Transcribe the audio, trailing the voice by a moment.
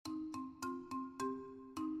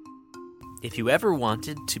If you ever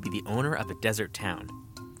wanted to be the owner of a desert town,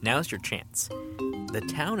 now's your chance. The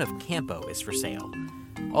town of Campo is for sale,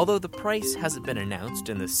 although the price hasn't been announced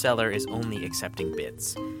and the seller is only accepting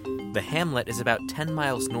bids. The hamlet is about 10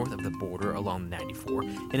 miles north of the border along the 94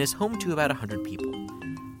 and is home to about 100 people.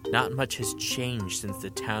 Not much has changed since the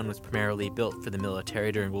town was primarily built for the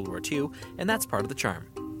military during World War II, and that's part of the charm.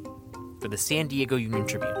 For the San Diego Union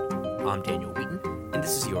Tribune, I'm Daniel Wheaton, and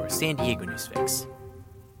this is your San Diego News Fix.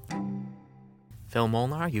 Phil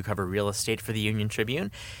Molnar, you cover real estate for the Union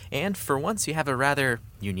Tribune, and for once you have a rather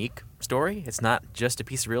unique story. It's not just a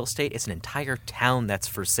piece of real estate, it's an entire town that's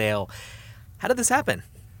for sale. How did this happen?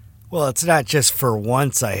 Well, it's not just for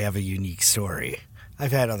once I have a unique story.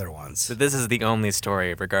 I've had other ones. So this is the only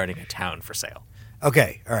story regarding a town for sale.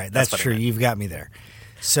 Okay, all right, that's true. You've got me there.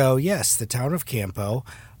 So, yes, the town of Campo.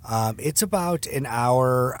 It's about an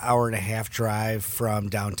hour and a half drive from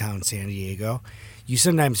downtown San Diego. You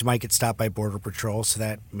sometimes might get stopped by Border Patrol, so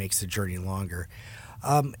that makes the journey longer.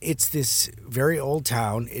 It's this very old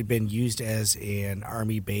town. It had been used as an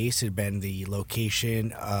army base. It had been the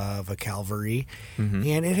location of a cavalry.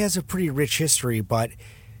 And it has a pretty rich history, but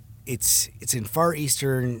it's in far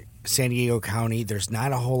eastern San Diego County. There's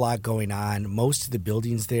not a whole lot going on. Most of the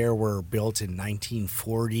buildings there were built in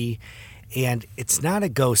 1940, and it's not a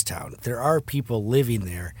ghost town. There are people living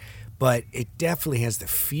there, but it definitely has the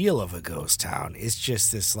feel of a ghost town. It's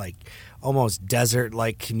just this like almost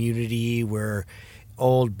desert-like community where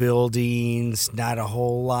old buildings, not a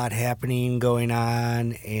whole lot happening going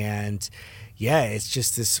on, and yeah, it's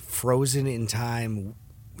just this frozen in time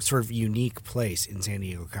sort of unique place in San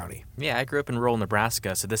Diego County. Yeah, I grew up in rural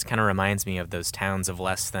Nebraska, so this kind of reminds me of those towns of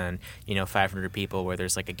less than, 500 people where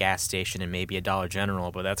there's like a gas station and maybe a Dollar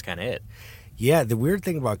General, but that's kind of it. Yeah, the weird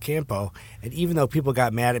thing about Campo, and even though people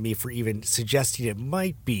got mad at me for even suggesting it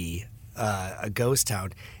might be a ghost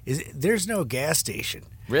town, is there's no gas station.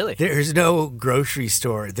 Really? There's no grocery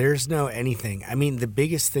store. There's no anything. I mean, the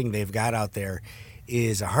biggest thing they've got out there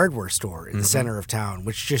is a hardware store in the center of town,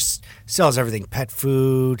 which just sells everything, pet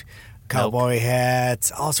food, cowboy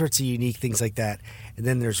hats, all sorts of unique things like that. And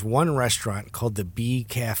then there's one restaurant called the Bee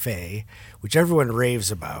Cafe, which everyone raves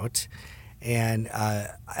about. And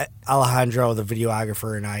Alejandro, the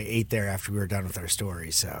videographer, and I ate there after we were done with our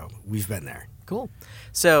story, so we've been there. Cool.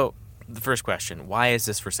 So the first question, why is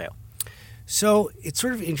this for sale? So it's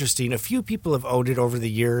sort of interesting. A few people have owned it over the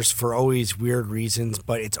years for always weird reasons,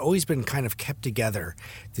 but it's always been kind of kept together,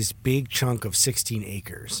 this big chunk of 16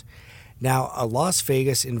 acres. Now, a Las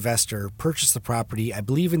Vegas investor purchased the property, I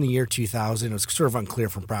believe in the year 2000. It was sort of unclear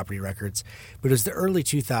from property records, but it was the early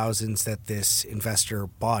 2000s that this investor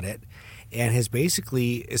bought it and has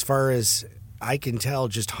basically, as far as I can tell,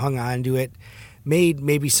 just hung on to it, made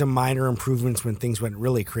maybe some minor improvements when things went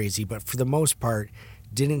really crazy, but for the most part,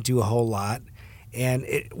 didn't do a whole lot, and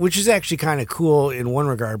which is actually kind of cool in one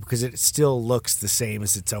regard because it still looks the same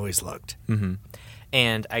as it's always looked.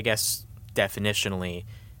 And I guess definitionally,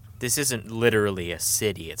 this isn't literally a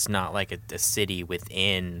city. It's not like a city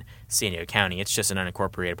within San Diego County. It's just an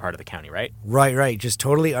unincorporated part of the county, right? Right. Just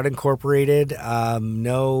totally unincorporated.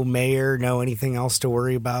 No mayor, no anything else to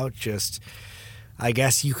worry about. Just, I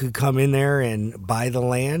guess you could come in there and buy the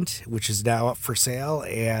land, which is now up for sale,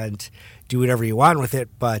 and do whatever you want with it,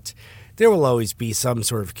 but there will always be some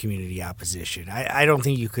sort of community opposition. I don't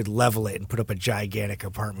think you could level it and put up a gigantic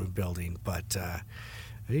apartment building, but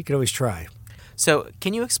you could always try. So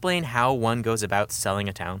can you explain how one goes about selling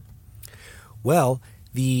a town? Well,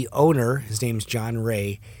 the owner, his name's John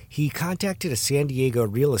Ray, he contacted a San Diego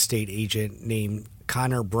real estate agent named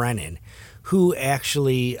Connor Brennan, who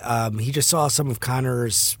actually, he just saw some of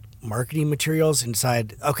Connor's marketing materials and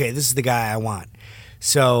decided, okay, this is the guy I want.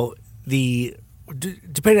 So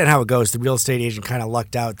depending on how it goes, the real estate agent kind of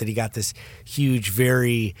lucked out that he got this huge,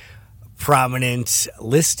 very prominent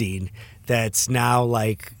listing that's now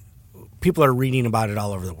like people are reading about it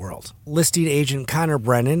all over the world. Listing agent Connor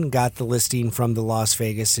Brennan got the listing from the Las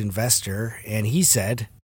Vegas investor, and he said,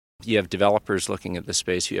 you have developers looking at this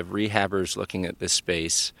space, you have rehabbers looking at this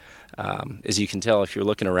space. As you can tell, if you're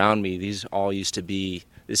looking around me, this used to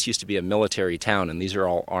be a military town, and these are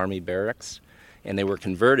all Army barracks. And they were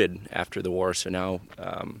converted after the war, so now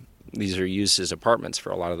these are used as apartments for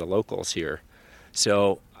a lot of the locals here.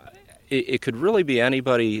 So it could really be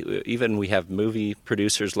anybody. Even we have movie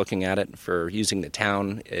producers looking at it for using the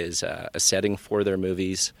town as a setting for their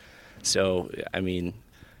movies. So, I mean,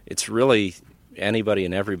 it's really anybody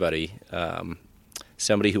and everybody,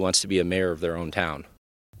 somebody who wants to be a mayor of their own town.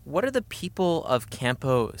 What are the people of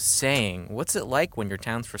Campo saying? What's it like when your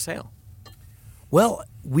town's for sale? Well,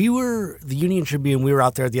 the Union Tribune, we were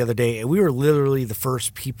out there the other day, and we were literally the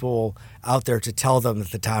first people out there to tell them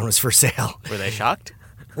that the town was for sale. Were they shocked?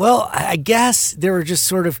 Well, I guess they were just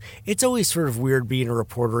sort of – it's always sort of weird being a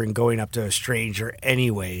reporter and going up to a stranger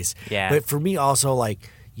anyways. Yeah. But for me also, like,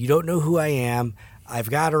 you don't know who I am. I've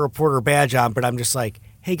got a reporter badge on, but I'm just like,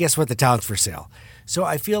 hey, guess what? The town's for sale. So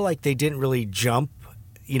I feel like they didn't really jump,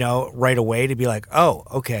 right away to be like, oh,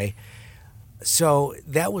 okay. So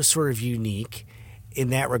that was sort of unique in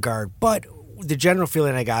that regard. But the general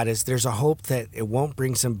feeling I got is there's a hope that it won't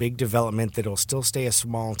bring some big development, that it'll still stay a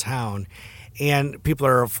small town. And people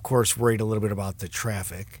are, of course, worried a little bit about the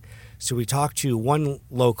traffic. So we talked to one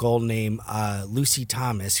local named Lucy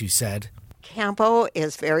Thomas, who said, Campo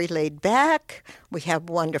is very laid back. We have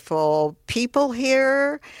wonderful people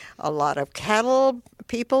here. A lot of cattle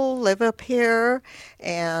people live up here,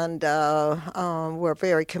 and we're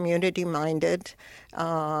very community minded.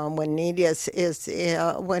 When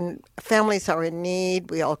when families are in need,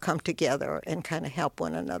 we all come together and kind of help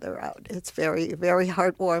one another out. It's very, very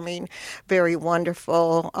heartwarming, very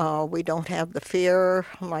wonderful. We don't have the fear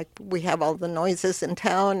like we have all the noises in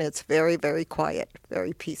town. It's very, very quiet,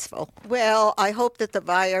 very peaceful. Well, I hope that the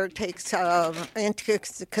buyer takes into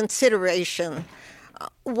consideration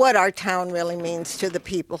what our town really means to the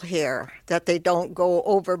people here, that they don't go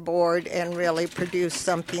overboard and really produce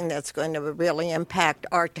something that's going to really impact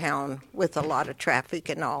our town with a lot of traffic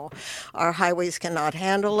and all. Our highways cannot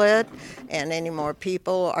handle it, and any more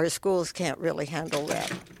people, our schools can't really handle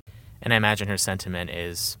that. And I imagine her sentiment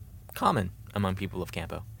is common among people of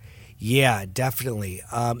Campo. Yeah, definitely.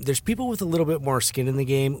 There's people with a little bit more skin in the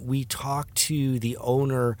game. We talked to the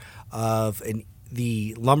owner of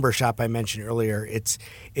the lumber shop I mentioned earlier. It's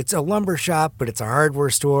a lumber shop, but it's a hardware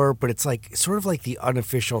store, but it's like sort of like the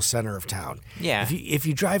unofficial center of town. Yeah. If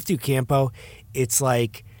you drive through Campo, it's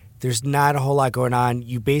like there's not a whole lot going on.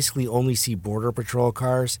 You basically only see Border Patrol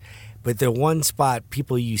cars, but the one spot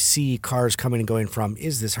people you see cars coming and going from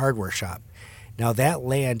is this hardware shop. Now that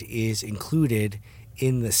land is included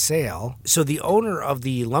in the sale. So the owner of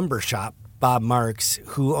the lumber shop, Bob Marks,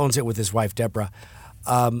 who owns it with his wife Deborah,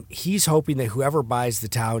 he's hoping that whoever buys the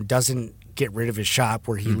town doesn't get rid of his shop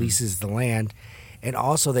where he leases the land, and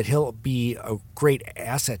also that he'll be a great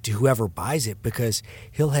asset to whoever buys it because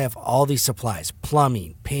he'll have all these supplies,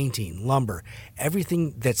 plumbing, painting, lumber,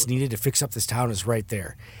 everything that's needed to fix up this town is right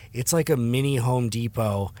there. It's like a mini Home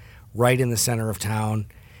Depot right in the center of town,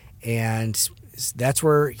 and that's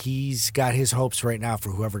where he's got his hopes right now for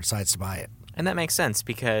whoever decides to buy it. And that makes sense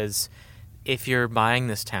because if you're buying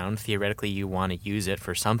this town, theoretically you want to use it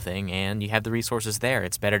for something and you have the resources there.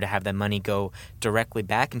 It's better to have that money go directly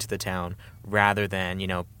back into the town rather than,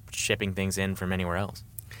 shipping things in from anywhere else.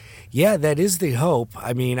 Yeah, that is the hope.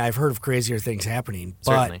 I mean, I've heard of crazier things happening,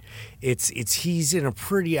 but Certainly. he's in a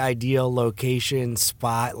pretty ideal location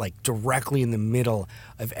spot, like directly in the middle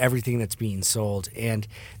of everything that's being sold. And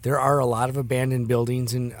there are a lot of abandoned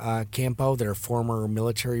buildings in Campo that are former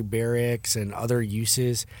military barracks and other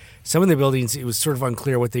uses. Some of the buildings, it was sort of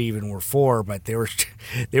unclear what they even were for, but they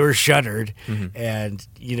were shuttered, and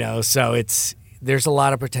so there's a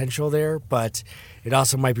lot of potential there, but it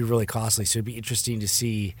also might be really costly. So it'd be interesting to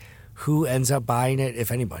see who ends up buying it, if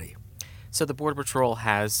anybody. So the Border Patrol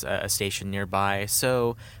has a station nearby.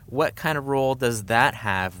 So what kind of role does that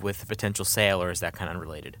have with the potential sale, or is that kind of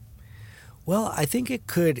unrelated? Well, I think it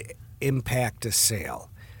could impact a sale.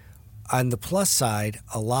 On the plus side,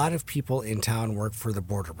 a lot of people in town work for the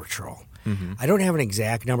Border Patrol. I don't have an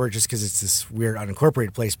exact number just because it's this weird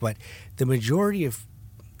unincorporated place, but the majority of –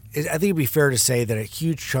 I think it'd be fair to say that a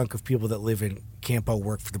huge chunk of people that live in Campo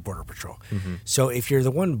work for the Border Patrol. So if you're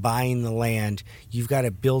the one buying the land, you've got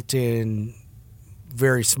a built-in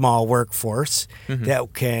very small workforce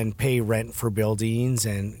that can pay rent for buildings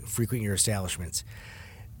and frequent your establishments.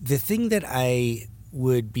 The thing that I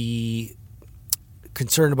would be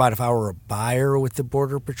concerned about if I were a buyer with the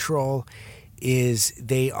Border Patrol is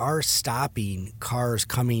they are stopping cars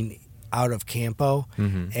coming out of Campo,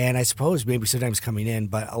 and I suppose maybe sometimes coming in,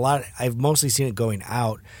 but I've mostly seen it going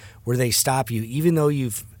out where they stop you, even though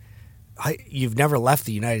you've never left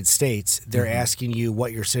the United States. They're asking you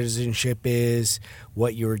what your citizenship is,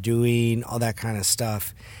 what you're doing, all that kind of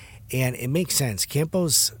stuff, and it makes sense.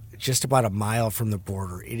 Campo's just about a mile from the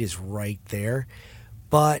border. It is right there,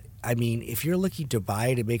 but I mean, if you're looking to buy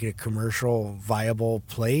it and make it a commercial viable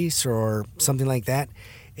place or something like that,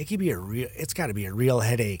 it's got to be a real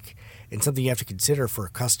headache. And something you have to consider for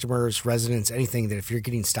customers, residents, anything, that if you're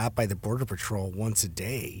getting stopped by the Border Patrol once a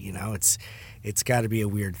day, it's got to be a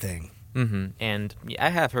weird thing. Mm-hmm. And I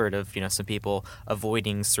have heard of, some people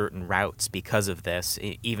avoiding certain routes because of this,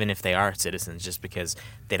 even if they are citizens, just because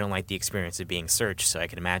they don't like the experience of being searched. So I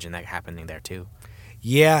can imagine that happening there too.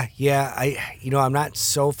 Yeah. I'm not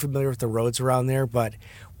so familiar with the roads around there, but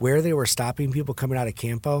where they were stopping people coming out of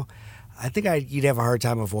Campo, I think you'd have a hard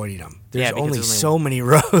time avoiding them. There's only so many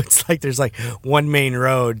roads. Like there's like one main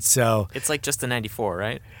road, so it's like just the 94,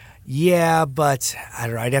 right? Yeah, but I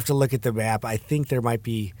don't know. I'd have to look at the map. I think there might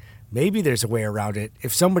be. Maybe there's a way around it.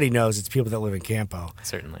 If somebody knows, it's people that live in Campo.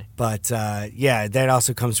 Certainly. But, that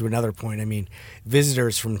also comes to another point. I mean,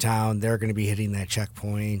 visitors from town, they're going to be hitting that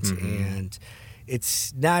checkpoint, and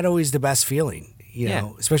it's not always the best feeling,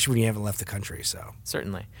 especially when you haven't left the country. So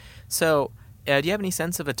Certainly. So do you have any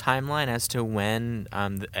sense of a timeline as to when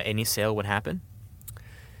any sale would happen?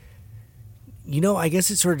 I guess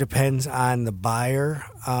it sort of depends on the buyer.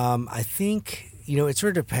 I think... it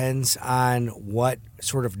sort of depends on what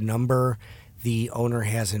sort of number the owner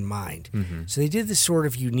has in mind. Mm-hmm. So they did this sort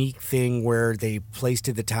of unique thing where they placed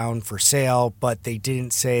it the town for sale, but they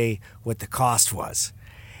didn't say what the cost was.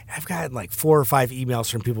 I've gotten like 4 or 5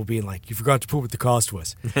 emails from people being like, you forgot to put what the cost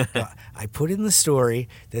was. I put in the story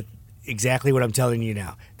that exactly what I'm telling you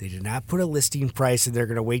now. They did not put a listing price, and they're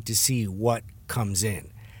going to wait to see what comes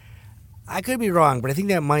in. I could be wrong, but I think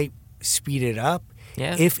that might speed it up.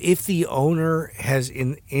 Yeah. If the owner has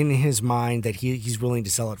in his mind that he's willing to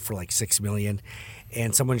sell it for like $6 million,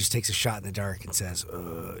 and someone just takes a shot in the dark and says,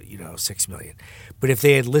 $6 million. But if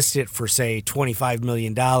they had listed it for say $25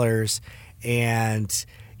 million, and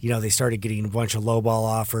they started getting a bunch of lowball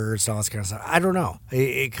offers and all this kind of stuff, I don't know.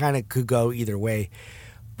 It kind of could go either way.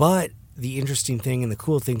 But the interesting thing and the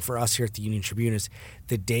cool thing for us here at the Union Tribune is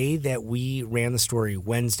the day that we ran the story,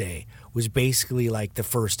 Wednesday, was basically like the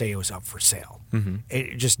first day it was up for sale.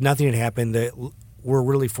 Mm-hmm. Nothing had happened. We're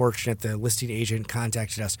really fortunate. The listing agent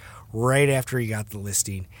contacted us right after he got the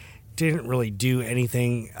listing. Didn't really do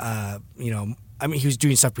anything, he was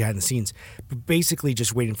doing stuff behind the scenes, but basically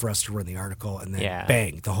just waiting for us to run the article, and then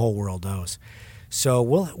bang, the whole world knows. So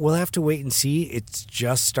we'll have to wait and see. It's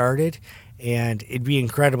just started. And it'd be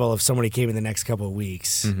incredible if somebody came in the next couple of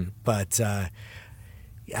weeks. Mm-hmm. But I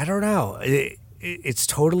don't know. It's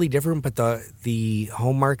totally different, but the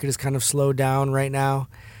home market is kind of slowed down right now.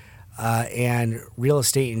 And real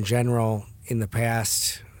estate in general in the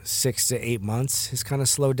past 6 to 8 months has kind of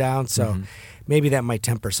slowed down. So maybe that might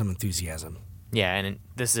temper some enthusiasm. Yeah, and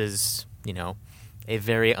this is, a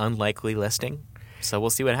very unlikely listing. So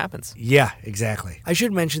we'll see what happens. Yeah, exactly. I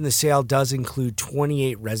should mention the sale does include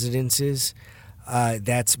 28 residences.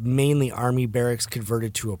 That's mainly Army barracks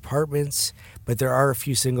converted to apartments, but there are a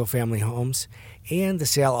few single-family homes. And the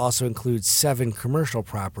sale also includes 7 commercial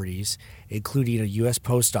properties, including a U.S.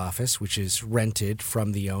 Post Office, which is rented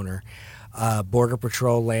from the owner, Border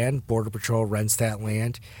Patrol land. Border Patrol rents that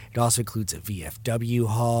land. It also includes a VFW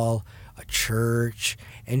hall, a church,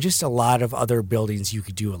 and just a lot of other buildings you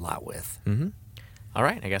could do a lot with. Mm-hmm. All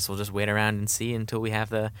right, I guess we'll just wait around and see until we have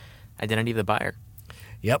the identity of the buyer.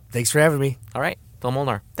 Yep, thanks for having me. All right, Phil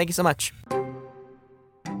Molnar, thank you so much.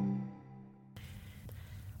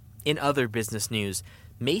 In other business news,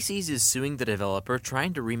 Macy's is suing the developer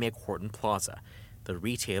trying to remake Horton Plaza. The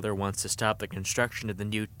retailer wants to stop the construction of the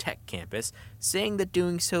new tech campus, saying that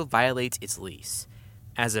doing so violates its lease.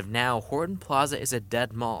 As of now, Horton Plaza is a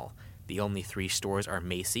dead mall. The only 3 stores are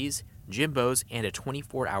Macy's, Jimbo's, and a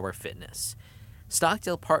 24-hour fitness.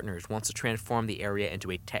 Stockdale Partners wants to transform the area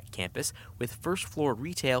into a tech campus with first-floor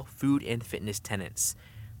retail, food, and fitness tenants.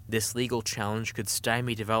 This legal challenge could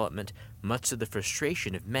stymie development, much to the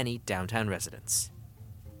frustration of many downtown residents.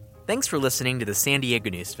 Thanks for listening to the San Diego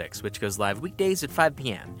News Fix, which goes live weekdays at 5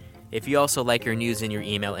 p.m. If you also like your news in your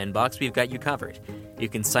email inbox, we've got you covered. You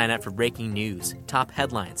can sign up for breaking news, top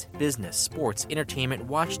headlines, business, sports, entertainment,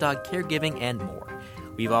 watchdog, caregiving, and more.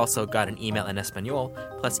 We've also got an email in Espanol,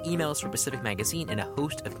 plus emails from Pacific Magazine and a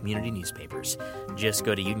host of community newspapers. Just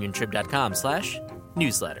go to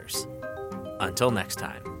uniontrib.com/newsletters. Until next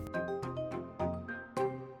time.